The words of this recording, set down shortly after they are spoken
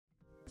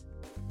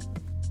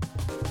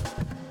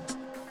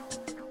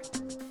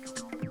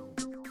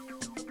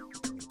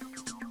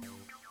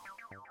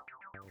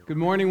Good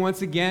morning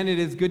once again. It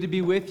is good to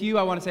be with you.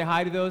 I want to say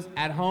hi to those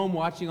at home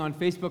watching on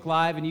Facebook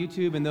Live and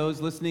YouTube and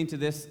those listening to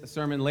this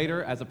sermon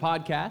later as a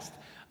podcast,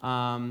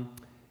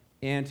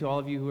 and to all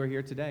of you who are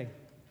here today.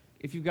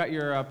 If you've got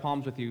your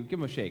palms with you, give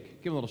them a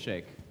shake. Give them a little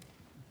shake.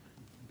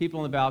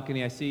 People in the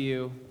balcony, I see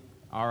you.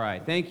 All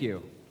right, thank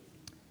you.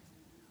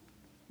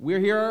 We're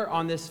here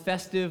on this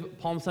festive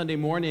Palm Sunday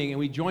morning, and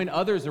we join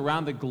others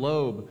around the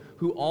globe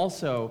who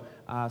also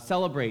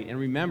celebrate and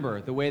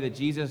remember the way that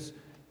Jesus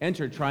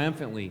entered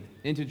triumphantly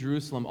into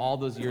Jerusalem all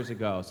those years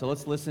ago. So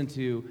let's listen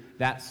to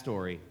that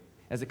story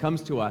as it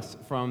comes to us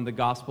from the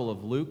Gospel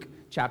of Luke,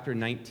 chapter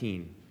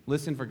 19.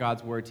 Listen for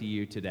God's word to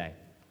you today.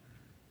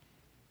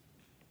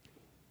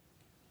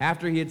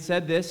 After he had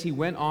said this, he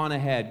went on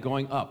ahead,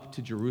 going up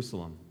to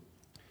Jerusalem.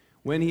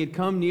 When he had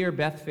come near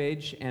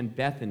Bethphage and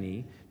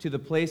Bethany, to the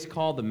place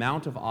called the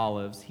Mount of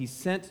Olives, he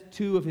sent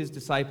two of his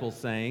disciples,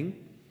 saying,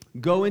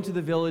 "Go into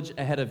the village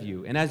ahead of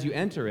you, and as you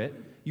enter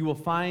it, you will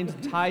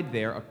find tied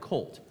there a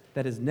colt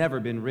that has never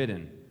been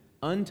ridden.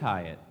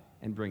 Untie it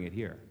and bring it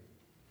here.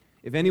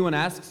 If anyone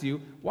asks you,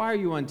 'Why are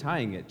you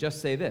untying it?'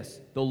 just say this,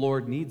 'The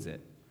Lord needs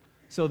it.'"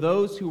 So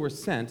those who were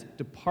sent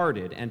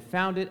departed and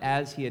found it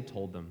as he had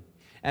told them.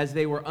 As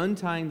they were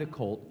untying the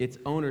colt, its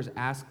owners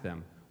asked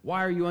them,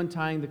 "Why are you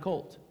untying the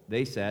colt?"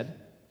 They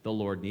said, "The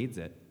Lord needs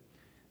it."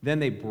 Then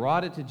they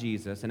brought it to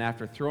Jesus, and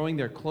after throwing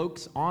their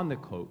cloaks on the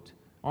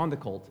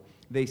colt,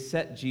 they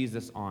set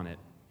Jesus on it.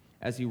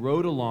 As he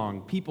rode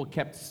along, people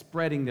kept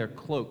spreading their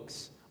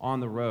cloaks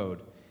on the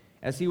road.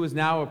 As he was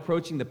now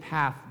approaching the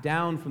path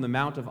down from the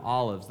Mount of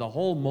Olives, the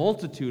whole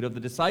multitude of the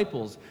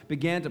disciples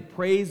began to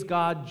praise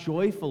God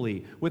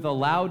joyfully with a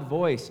loud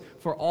voice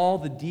for all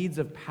the deeds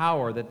of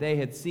power that they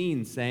had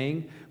seen,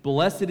 saying,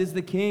 "Blessed is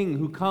the King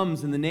who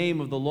comes in the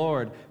name of the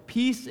Lord.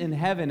 Peace in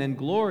heaven and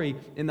glory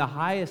in the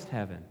highest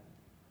heaven."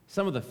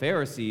 Some of the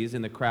Pharisees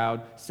in the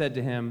crowd said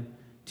to him,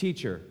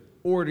 "Teacher,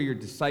 order your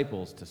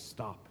disciples to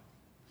stop."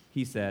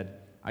 He said,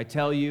 "I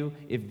tell you,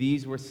 if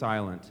these were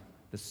silent,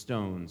 the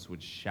stones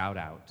would shout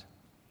out."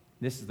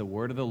 This is the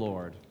word of the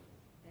Lord.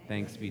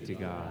 Thanks be to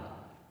God.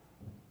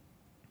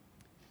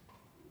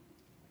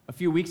 A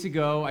few weeks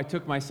ago, I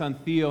took my son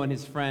Theo and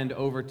his friend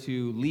over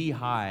to Lee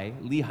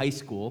High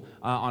School,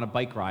 on a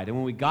bike ride. And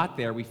when we got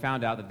there, we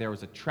found out that there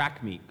was a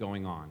track meet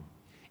going on.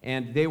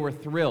 And they were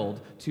thrilled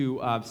to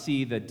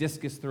see the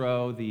discus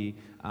throw, the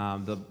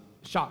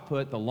shot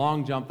put, the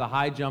long jump, the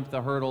high jump,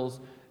 the hurdles.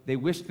 They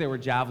wished there were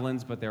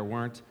javelins, but there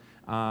weren't.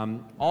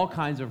 All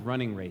kinds of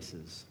running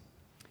races.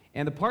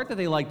 And the part that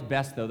they liked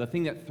best, though, the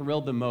thing that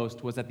thrilled them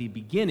most, was at the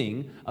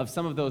beginning of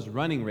some of those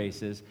running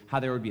races, how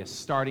there would be a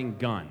starting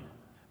gun.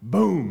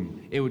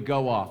 Boom! It would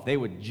go off. They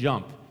would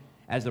jump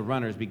as the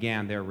runners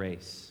began their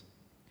race.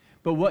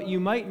 But what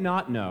you might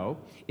not know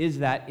is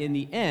that in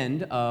the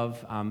end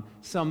of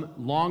some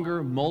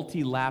longer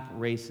multi-lap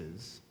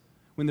races,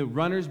 when the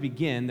runners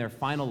begin their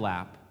final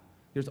lap,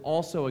 there's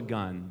also a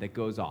gun that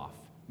goes off.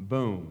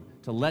 Boom,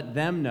 to let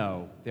them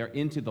know they're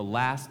into the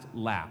last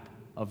lap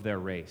of their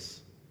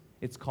race.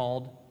 It's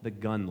called the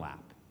gun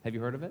lap. Have you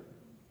heard of it?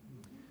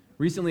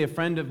 Recently, a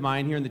friend of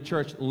mine here in the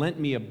church lent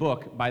me a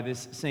book by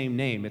this same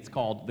name. It's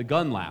called The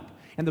Gun Lap.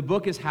 And the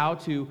book is how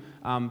to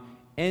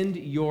end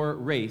your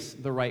race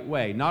the right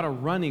way. Not a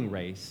running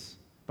race,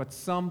 but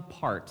some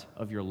part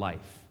of your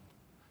life.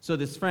 So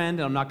this friend,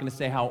 and I'm not going to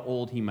say how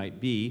old he might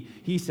be,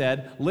 he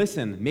said,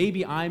 "Listen,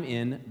 maybe I'm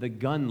in the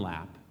gun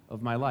lap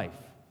of my life,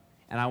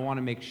 and I want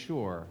to make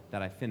sure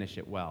that I finish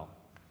it well."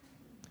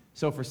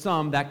 So for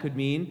some, that could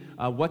mean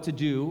what to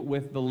do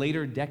with the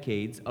later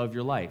decades of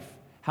your life,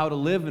 how to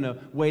live in a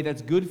way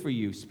that's good for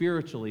you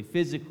spiritually,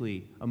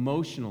 physically,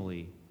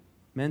 emotionally,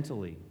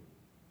 mentally.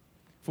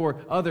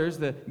 For others,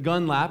 the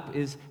gun lap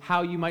is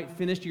how you might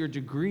finish your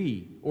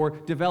degree or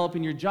develop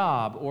in your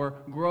job or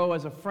grow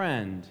as a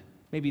friend.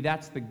 Maybe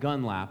that's the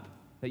gun lap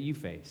that you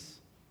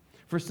face.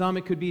 For some,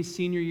 it could be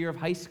senior year of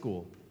high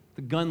school,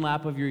 the gun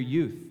lap of your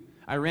youth.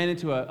 I ran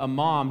into a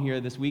mom here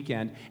this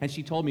weekend, and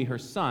she told me her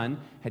son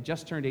had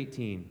just turned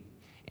 18,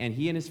 and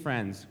he and his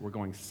friends were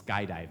going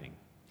skydiving.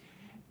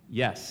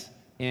 Yes,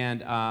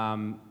 and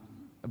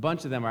a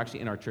bunch of them are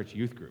actually in our church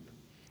youth group.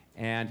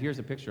 And here's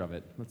a picture of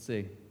it. Let's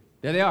see.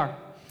 There they are.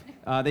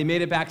 They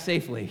made it back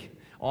safely.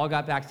 All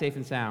got back safe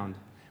and sound.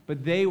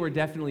 But they were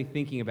definitely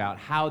thinking about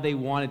how they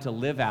wanted to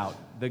live out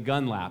the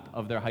gun lap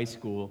of their high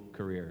school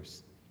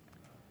careers.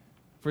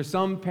 For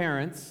some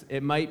parents,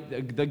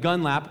 the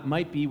gun lap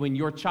might be when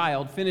your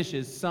child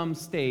finishes some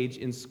stage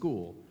in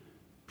school,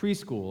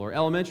 preschool or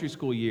elementary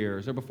school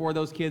years, or before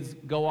those kids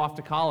go off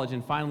to college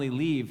and finally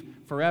leave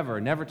forever,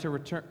 never to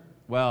return.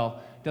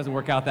 Well, it doesn't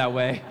work out that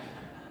way.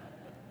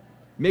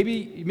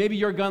 Maybe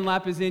your gun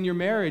lap is in your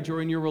marriage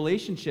or in your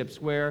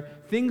relationships where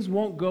things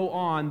won't go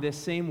on this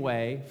same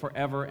way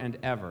forever and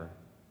ever.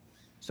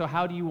 So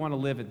how do you want to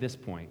live at this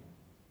point?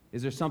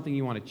 Is there something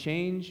you want to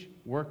change,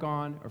 work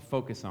on, or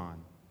focus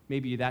on?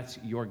 Maybe that's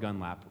your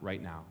gun lap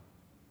right now.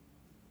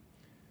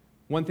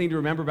 One thing to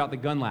remember about the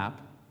gun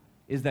lap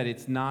is that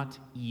it's not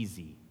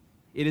easy.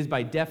 It is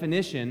by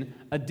definition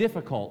a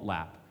difficult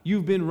lap.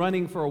 You've been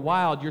running for a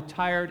while. You're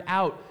tired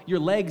out. Your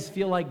legs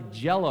feel like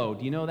jello.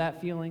 Do you know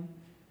that feeling?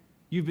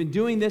 You've been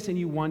doing this and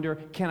you wonder,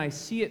 can I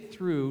see it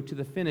through to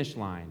the finish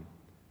line?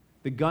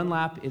 The gun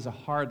lap is a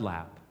hard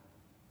lap,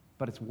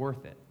 but it's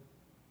worth it.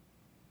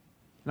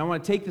 And I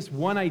want to take this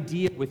one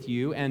idea with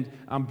you and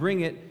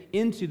bring it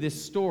into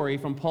this story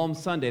from Palm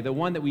Sunday, the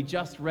one that we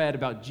just read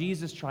about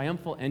Jesus'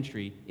 triumphal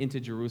entry into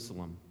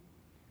Jerusalem.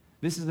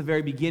 This is the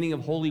very beginning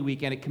of Holy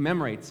Week, and it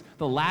commemorates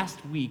the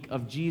last week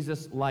of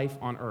Jesus' life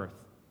on earth.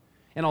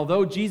 And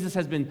although Jesus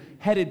has been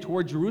headed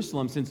toward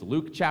Jerusalem since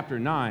Luke chapter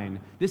 9,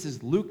 this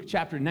is Luke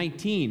chapter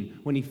 19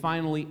 when he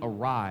finally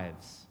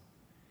arrives.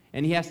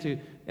 And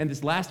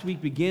this last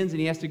week begins, and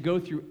he has to go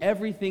through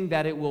everything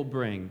that it will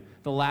bring.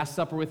 The Last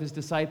Supper with his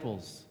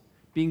disciples,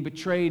 being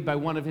betrayed by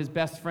one of his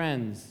best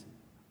friends,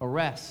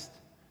 arrest,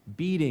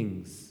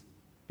 beatings,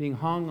 being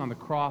hung on the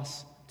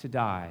cross to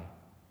die.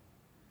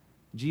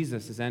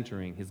 Jesus is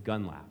entering his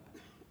gun lap.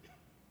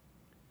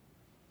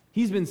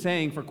 He's been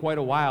saying for quite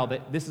a while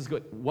that this is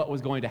what was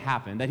going to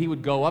happen, that he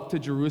would go up to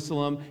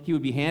Jerusalem, he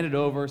would be handed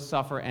over,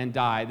 suffer, and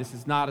die. This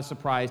is not a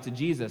surprise to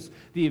Jesus.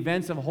 The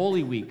events of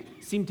Holy Week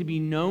seem to be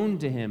known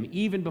to him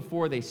even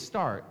before they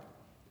start.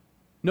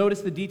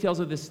 Notice the details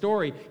of this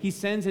story. He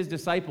sends his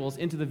disciples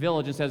into the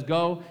village and says,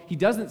 go. He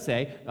doesn't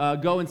say,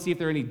 go and see if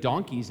there are any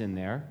donkeys in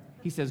there.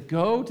 He says,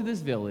 go to this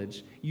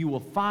village. You will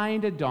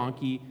find a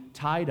donkey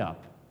tied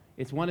up.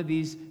 It's one of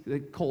these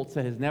colts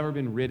that has never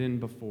been ridden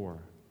before.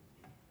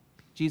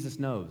 Jesus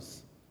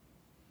knows.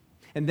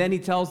 And then he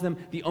tells them,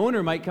 the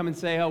owner might come and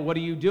say, oh, what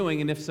are you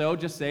doing? And if so,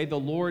 just say, the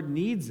Lord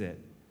needs it.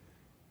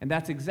 And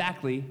that's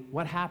exactly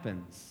what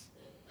happens.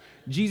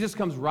 Jesus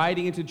comes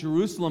riding into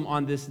Jerusalem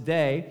on this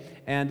day,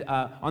 and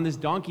on this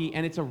donkey,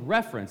 and it's a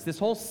reference. This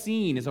whole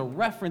scene is a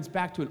reference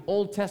back to an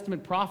Old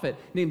Testament prophet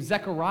named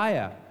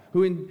Zechariah,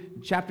 who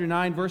in chapter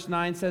 9, verse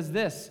 9 says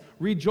this,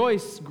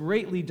 rejoice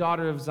greatly,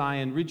 daughter of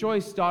Zion.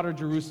 Rejoice, daughter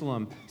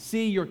Jerusalem.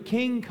 See, your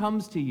king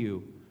comes to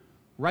you.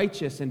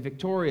 Righteous and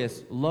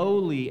victorious,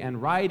 lowly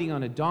and riding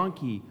on a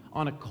donkey,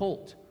 on a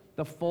colt,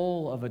 the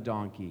foal of a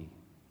donkey.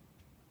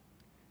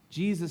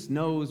 Jesus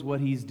knows what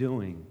he's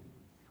doing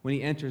when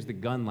he enters the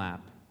gun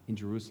lap in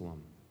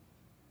Jerusalem.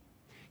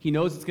 He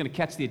knows it's going to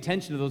catch the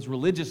attention of those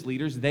religious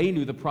leaders. They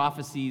knew the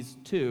prophecies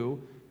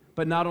too.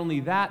 But not only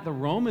that, the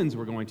Romans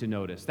were going to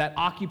notice that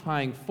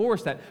occupying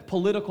force, that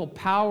political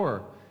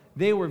power.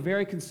 They were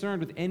very concerned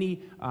with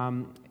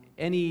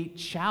any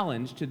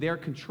challenge to their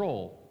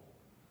control.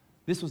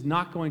 This was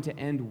not going to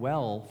end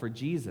well for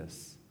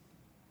Jesus.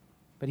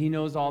 But he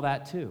knows all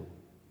that too.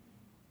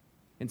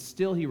 And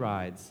still he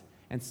rides,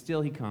 and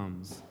still he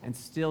comes, and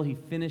still he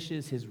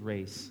finishes his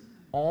race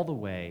all the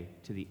way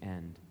to the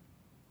end.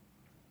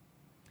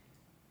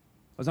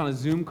 I was on a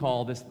Zoom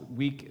call this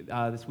week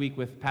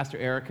with Pastor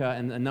Erica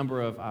and a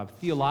number of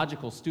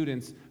theological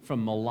students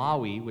from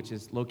Malawi, which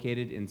is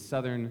located in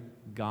southern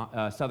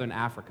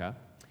Africa.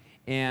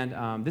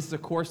 And this is a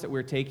course that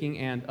we're taking,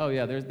 and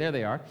there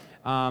they are.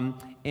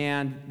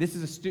 And this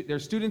is there are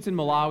students in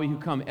Malawi who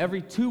come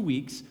every 2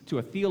 weeks to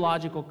a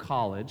theological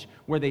college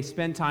where they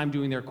spend time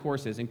doing their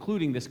courses,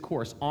 including this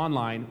course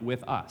online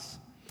with us.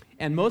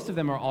 And most of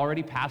them are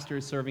already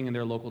pastors serving in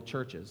their local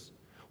churches.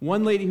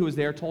 One lady who was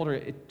there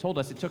told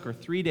us it took her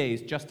 3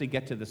 days just to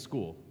get to the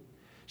school.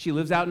 She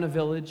lives out in a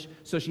village,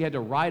 so she had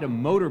to ride a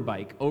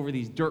motorbike over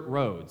these dirt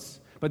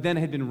roads. But then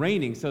it had been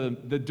raining, so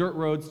the dirt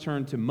roads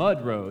turned to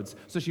mud roads.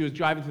 So she was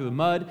driving through the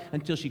mud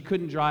until she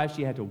couldn't drive.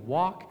 She had to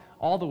walk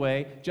all the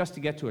way just to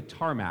get to a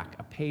tarmac,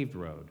 a paved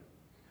road.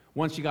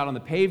 Once she got on the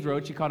paved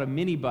road, she caught a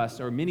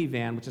minibus or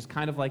minivan, which is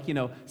kind of like,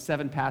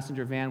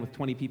 7-passenger van with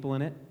 20 people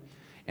in it.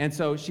 And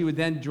so she would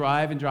then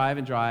drive and drive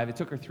and drive. It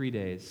took her 3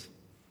 days.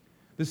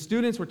 The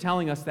students were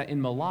telling us that in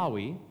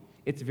Malawi,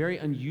 it's very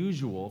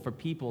unusual for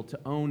people to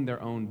own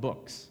their own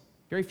books.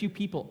 Very few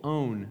people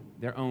own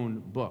their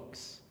own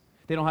books.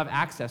 They don't have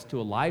access to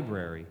a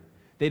library.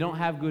 They don't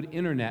have good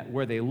internet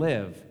where they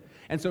live.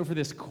 And so for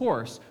this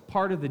course,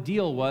 part of the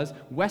deal was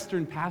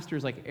Western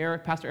pastors like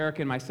Pastor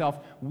Erica and myself,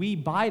 we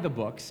buy the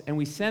books and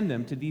we send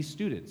them to these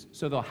students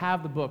so they'll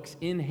have the books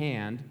in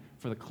hand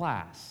for the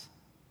class.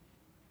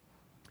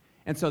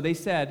 And so they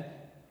said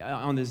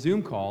on the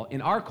Zoom call,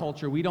 in our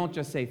culture, we don't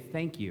just say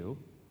thank you,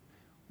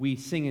 we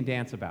sing and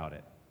dance about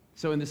it.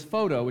 So in this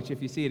photo, which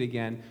if you see it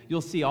again,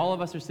 you'll see all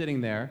of us are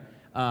sitting there,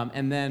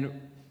 and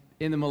then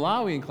in the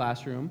Malawian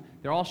classroom,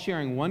 they're all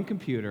sharing one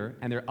computer,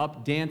 and they're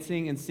up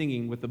dancing and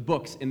singing with the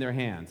books in their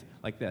hands,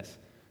 like this.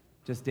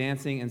 Just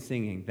dancing and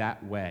singing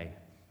that way.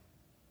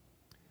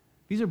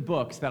 These are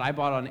books that I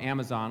bought on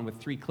Amazon with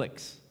 3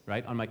 clicks,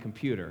 right, on my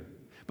computer.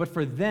 But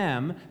for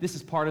them, this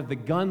is part of the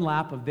gun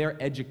lap of their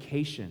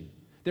education.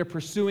 They're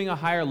pursuing a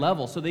higher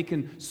level so they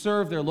can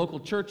serve their local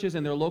churches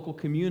and their local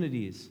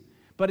communities.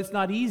 But it's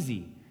not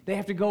easy. They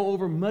have to go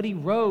over muddy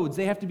roads.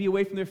 They have to be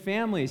away from their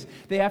families.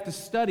 They have to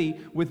study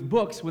with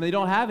books when they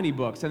don't have any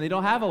books, and they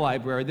don't have a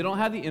library, they don't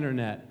have the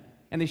internet,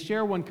 and they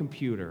share one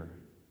computer.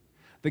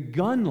 The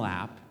gun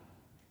lap,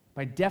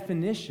 by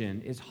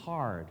definition, is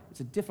hard.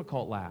 It's a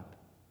difficult lap.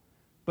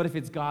 But if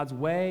it's God's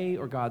way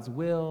or God's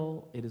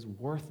will, it is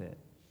worth it.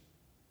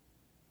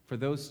 for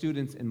those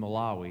students in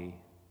Malawi,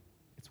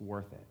 it's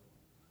worth it.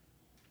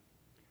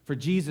 For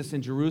Jesus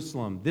in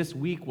Jerusalem, this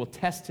week will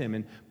test him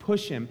and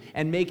push him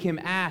and make him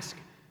ask,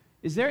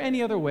 is there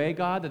any other way,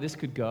 God, that this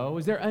could go?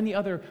 Is there any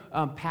other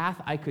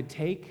path I could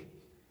take?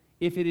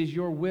 If it is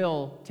your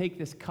will, take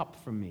this cup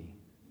from me.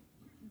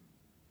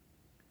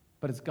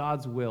 But it's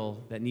God's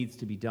will that needs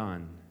to be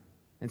done.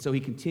 And so he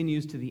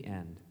continues to the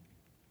end.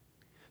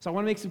 So I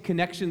want to make some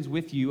connections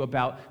with you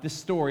about this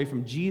story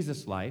from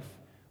Jesus' life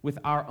with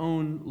our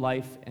own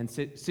life and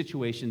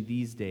situation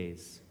these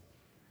days.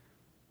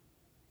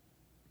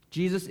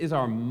 Jesus is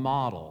our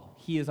model.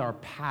 He is our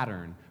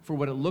pattern for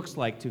what it looks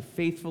like to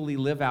faithfully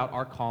live out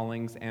our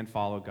callings and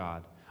follow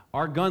God.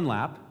 Our gun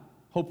lap,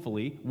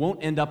 hopefully,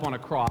 won't end up on a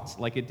cross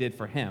like it did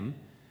for him.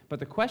 But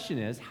the question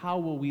is, how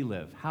will we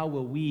live? How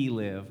will we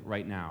live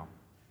right now?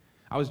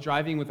 I was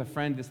driving with a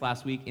friend this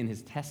last week in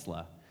his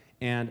Tesla.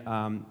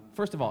 And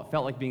first of all, it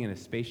felt like being in a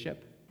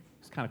spaceship.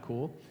 It's kind of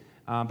cool.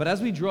 But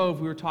as we drove,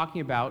 we were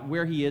talking about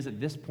where he is at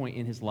this point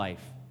in his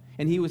life.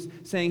 And he was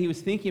saying he was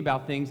thinking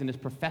about things in his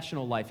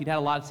professional life. He'd had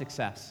a lot of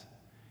success.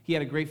 He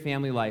had a great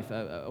family life,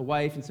 a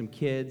wife and some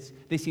kids.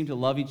 They seemed to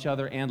love each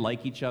other and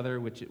like each other,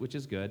 which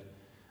is good.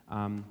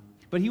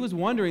 But he was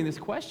wondering this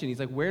question. He's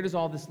like, where does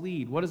all this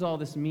lead? What does all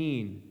this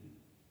mean?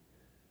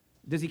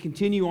 Does he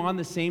continue on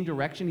the same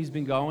direction he's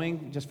been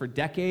going just for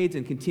decades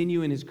and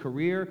continue in his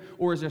career?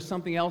 Or is there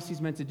something else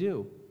he's meant to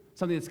do?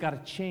 Something that's got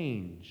to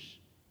change?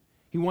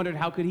 He wondered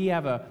how could he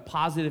have a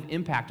positive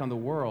impact on the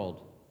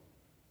world?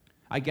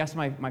 I guess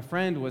my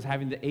friend was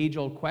having the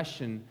age-old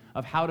question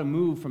of how to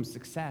move from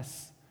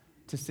success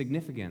to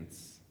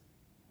significance.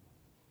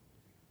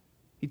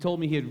 He told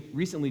me he had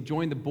recently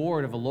joined the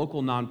board of a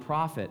local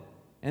nonprofit,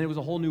 and it was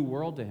a whole new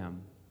world to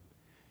him.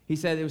 He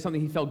said it was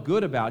something he felt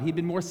good about. He'd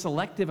been more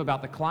selective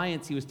about the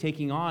clients he was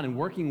taking on and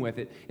working with.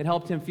 It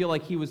helped him feel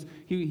like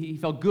he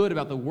felt good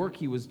about the work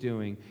he was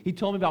doing. He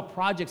told me about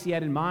projects he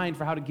had in mind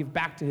for how to give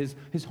back to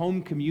his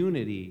home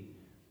community.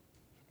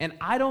 And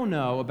I don't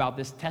know about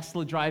this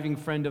Tesla-driving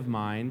friend of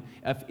mine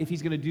if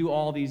he's going to do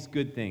all these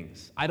good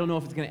things. I don't know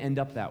if it's going to end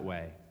up that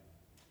way.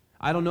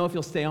 I don't know if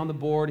he'll stay on the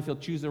board, if he'll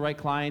choose the right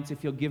clients,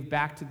 if he'll give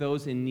back to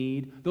those in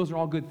need. Those are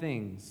all good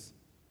things.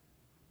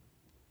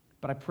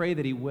 But I pray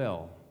that he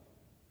will,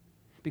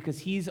 because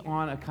he's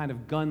on a kind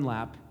of gun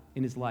lap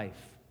in his life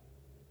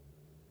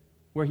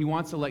where he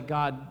wants to let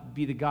God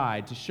be the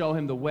guide, to show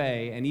him the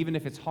way, and even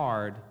if it's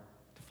hard,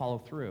 to follow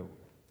through.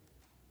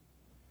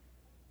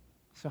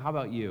 So how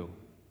about you?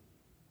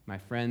 My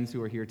friends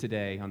who are here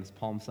today on this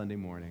Palm Sunday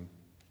morning.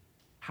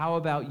 How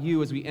about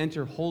you as we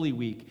enter Holy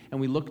Week and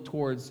we look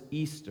towards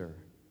Easter?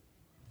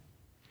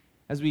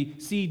 As we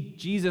see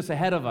Jesus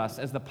ahead of us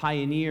as the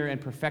pioneer and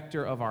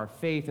perfecter of our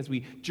faith, as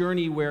we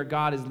journey where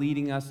God is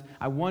leading us,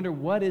 I wonder,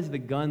 what is the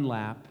gun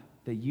lap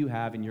that you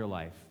have in your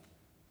life?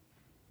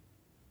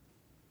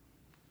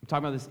 I'm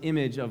talking about this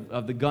image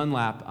of the gun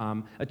lap,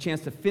 a chance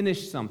to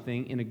finish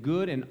something in a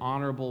good and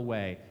honorable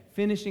way.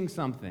 Finishing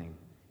something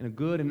in a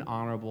good and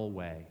honorable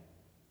way.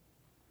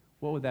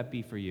 What would that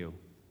be for you?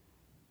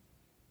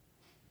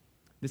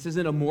 This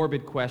isn't a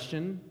morbid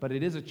question, but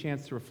it is a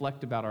chance to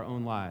reflect about our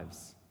own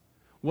lives.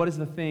 What is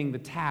the thing, the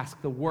task,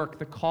 the work,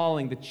 the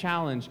calling, the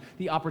challenge,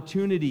 the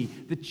opportunity,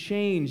 the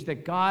change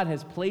that God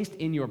has placed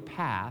in your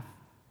path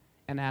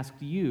and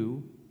asked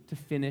you to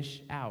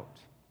finish out?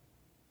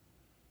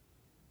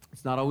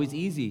 It's not always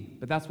easy,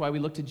 but that's why we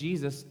look to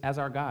Jesus as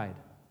our guide.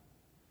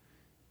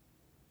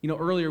 You know,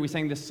 earlier we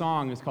sang this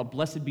song. It's called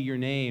Blessed Be Your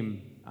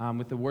Name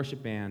with the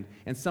worship band.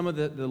 And some of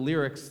the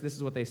lyrics, this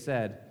is what they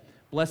said.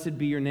 Blessed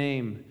be your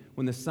name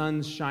when the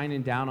sun's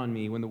shining down on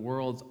me, when the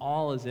world's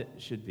all as it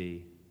should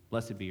be.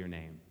 Blessed be your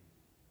name.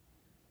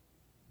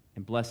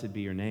 And blessed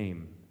be your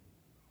name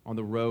on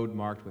the road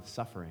marked with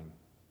suffering,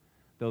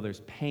 though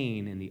there's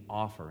pain in the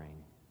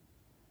offering.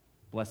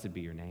 Blessed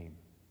be your name.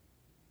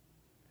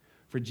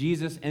 For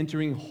Jesus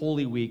entering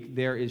Holy Week,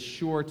 there is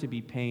sure to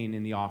be pain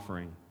in the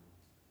offering.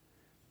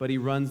 But he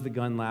runs the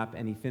gun lap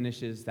and he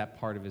finishes that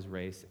part of his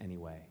race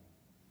anyway.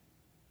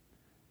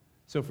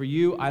 So for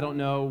you, I don't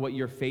know what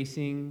you're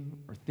facing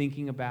or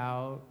thinking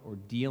about or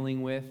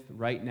dealing with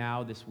right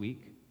now this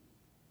week.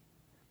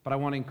 But I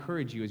want to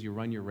encourage you as you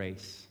run your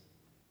race,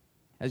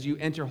 as you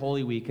enter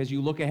Holy Week, as you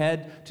look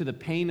ahead to the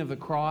pain of the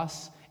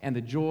cross and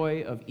the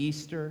joy of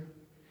Easter,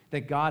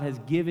 that God has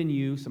given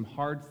you some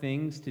hard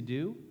things to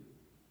do,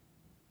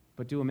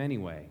 but do them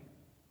anyway.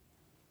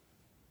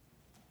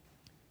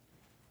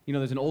 You know,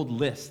 there's an old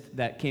list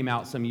that came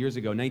out some years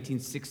ago,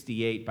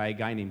 1968, by a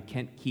guy named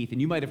Kent Keith,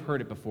 and you might have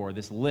heard it before,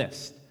 this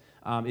list.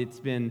 It's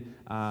been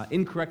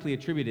incorrectly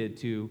attributed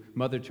to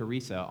Mother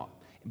Teresa,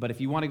 but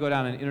if you want to go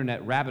down an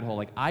internet rabbit hole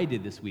like I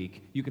did this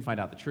week, you can find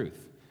out the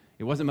truth.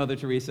 It wasn't Mother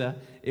Teresa,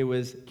 it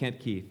was Kent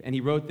Keith, and he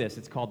wrote this.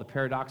 It's called The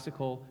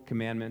Paradoxical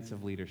Commandments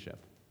of Leadership.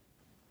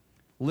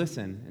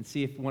 Listen and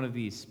see if one of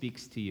these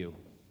speaks to you.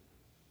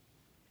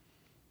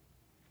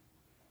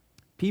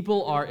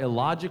 People are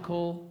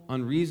illogical,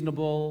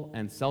 unreasonable,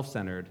 and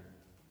self-centered.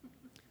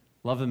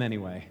 Love them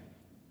anyway.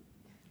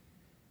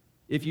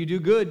 If you do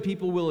good,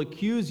 people will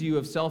accuse you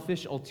of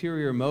selfish,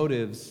 ulterior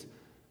motives.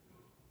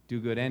 Do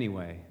good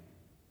anyway.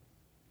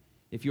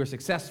 If you're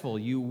successful,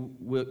 you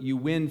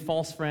win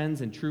false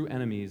friends and true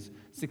enemies.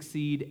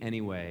 Succeed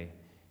anyway.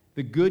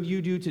 The good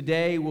you do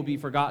today will be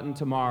forgotten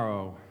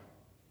tomorrow.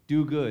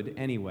 Do good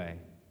anyway.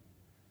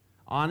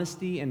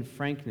 Honesty and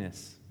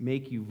frankness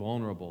make you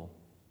vulnerable.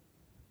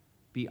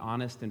 Be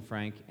honest and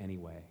frank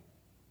anyway.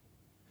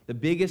 The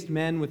biggest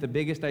men with the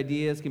biggest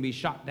ideas can be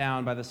shot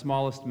down by the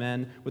smallest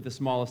men with the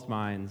smallest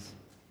minds.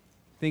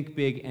 Think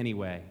big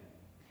anyway.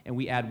 And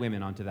we add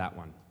women onto that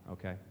one,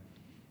 okay?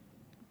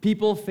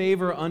 People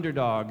favor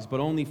underdogs, but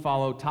only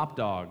follow top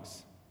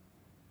dogs.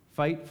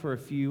 Fight for a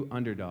few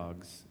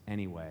underdogs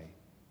anyway.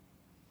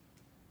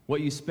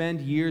 What you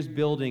spend years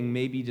building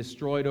may be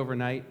destroyed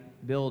overnight.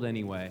 Build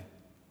anyway.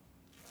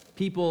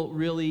 People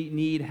really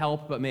need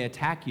help but may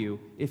attack you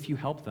if you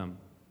help them.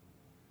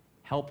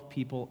 Help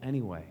people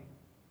anyway.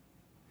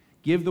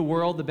 Give the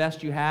world the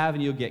best you have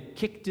and you'll get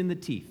kicked in the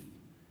teeth.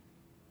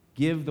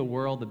 Give the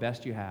world the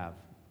best you have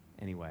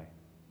anyway.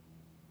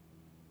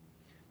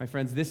 My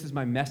friends, this is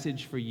my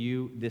message for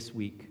you this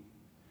week.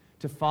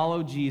 To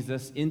follow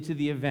Jesus into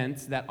the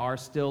events that are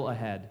still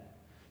ahead.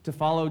 To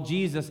follow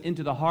Jesus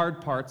into the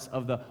hard parts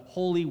of the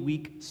Holy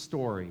Week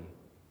story.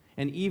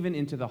 And even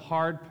into the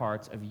hard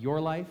parts of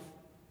your life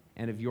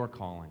and of your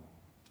calling.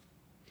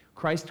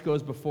 Christ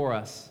goes before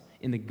us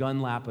in the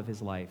gun lap of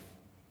his life.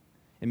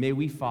 And may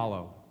we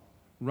follow,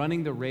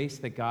 running the race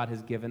that God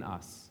has given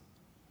us.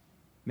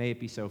 May it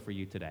be so for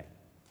you today.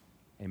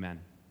 Amen.